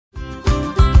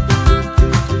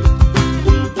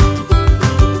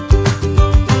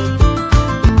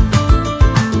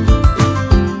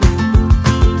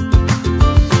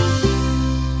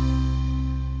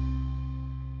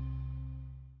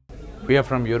We are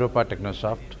from Europa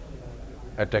Technosoft,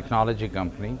 a technology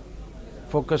company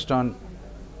focused on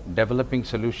developing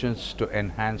solutions to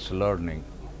enhance learning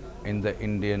in the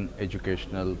Indian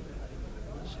educational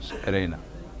arena.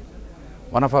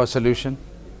 One of our solutions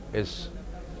is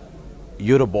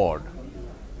Euroboard.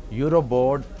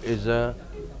 Euroboard is a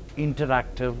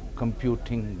interactive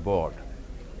computing board,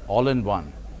 all in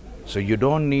one. So you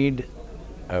don't need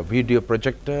a video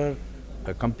projector,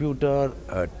 a computer,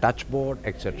 a touch board,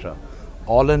 etc.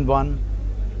 All in one,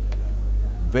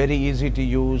 very easy to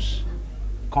use,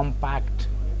 compact,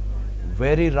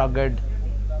 very rugged,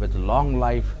 with long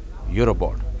life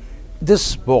Euroboard.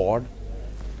 This board,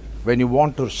 when you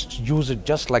want to use it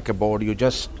just like a board, you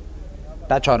just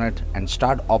touch on it and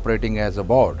start operating as a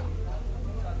board.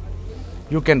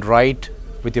 You can write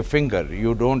with your finger.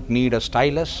 You don't need a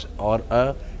stylus or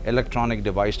a electronic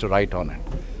device to write on it.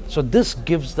 So this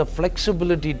gives the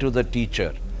flexibility to the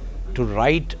teacher to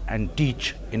write and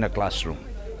teach in a classroom.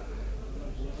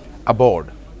 A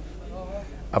board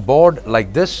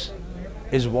like this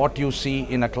is what you see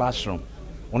in a classroom.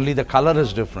 Only the color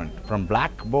is different. From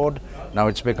blackboard, now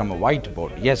it's become a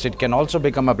whiteboard. Yes, it can also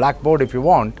become a blackboard if you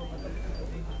want.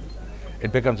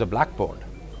 It becomes a blackboard.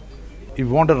 If you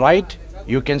want to write,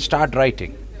 you can start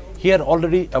writing. Here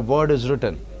already a word is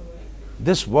written.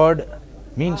 This word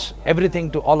means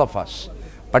everything to all of us,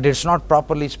 but it's not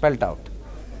properly spelled out.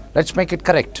 Let's make it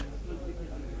correct.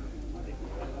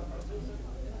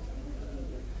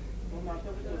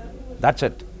 That's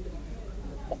it.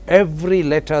 Every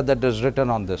letter that is written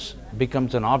on this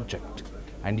becomes an object,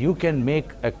 and you can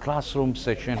make a classroom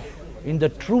session in the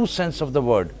true sense of the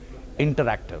word,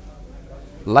 interactive.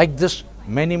 Like this,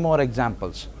 many more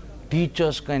examples.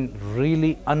 Teachers can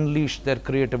really unleash their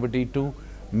creativity to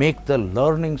make the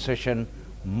learning session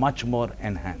much more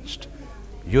enhanced.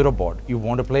 Euroboard, you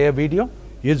want to play a video?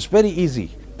 It's very easy.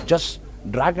 Just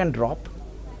drag and drop.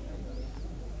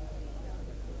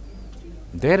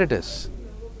 There it is.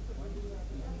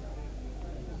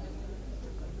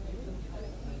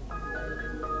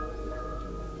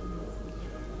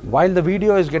 While the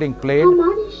video is getting played,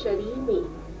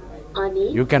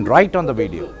 you can write on the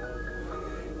video.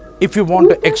 If you want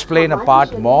to explain a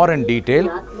part more in detail,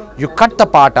 you cut the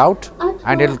part out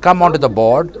and it will come onto the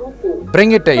board.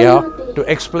 Bring it here to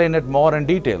explain it more in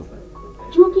detail.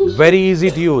 Very easy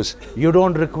to use. You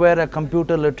don't require a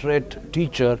computer literate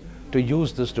teacher to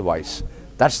use this device.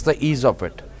 That's the ease of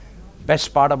it.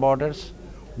 Best part about it is,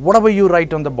 whatever you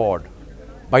write on the board,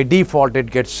 by default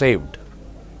it gets saved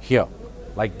here,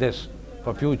 like this,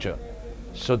 for future.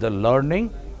 So the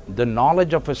learning, the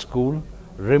knowledge of a school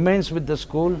remains with the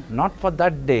school, not for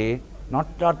that day, not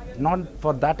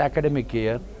for that academic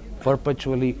year,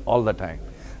 perpetually all the time.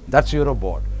 That's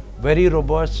Euroboard. Very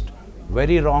robust,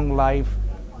 very long life,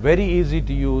 very easy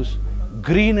to use,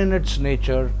 green in its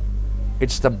nature.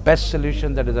 It's the best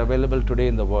solution that is available today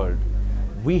in the world.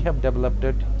 We have developed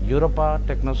it, Europa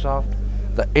Technosoft,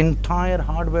 the entire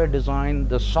hardware design,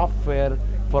 the software.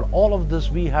 For all of this,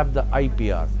 we have the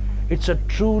IPR. It's a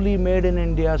truly made in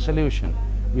India solution.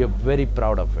 We are very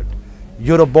proud of it.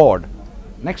 Euroboard.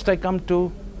 Next I come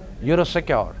to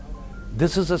Eurosecure.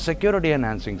 This is a security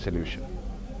enhancing solution.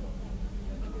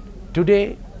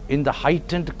 Today, in the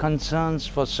heightened concerns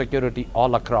for security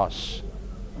all across,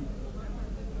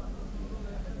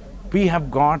 we have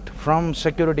got from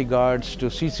security guards to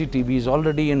CCTVs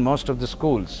already in most of the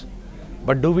schools.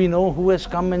 But do we know who has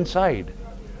come inside?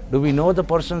 Do we know the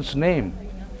person's name?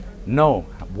 No.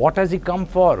 What has he come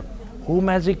for? Whom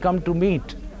has he come to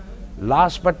meet?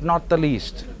 Last but not the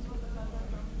least,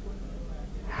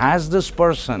 has this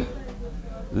person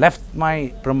left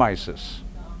my premises?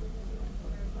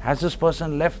 Has this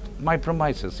person left my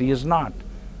premises? He is not.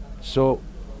 So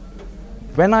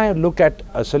when I look at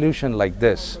a solution like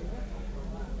this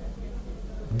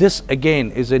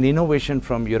again is an innovation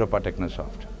from Europa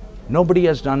Technosoft. Nobody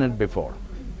has done it before.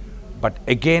 But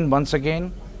again, once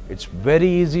again, it's very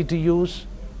easy to use.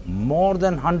 More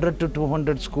than 100 to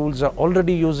 200 schools are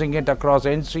already using it across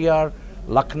NCR,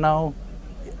 Lucknow,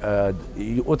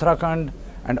 Uttarakhand,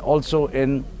 and also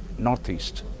in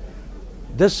Northeast.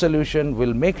 This solution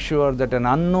will make sure that an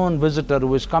unknown visitor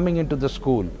who is coming into the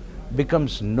school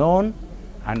becomes known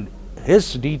and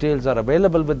his details are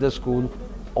available with the school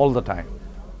all the time.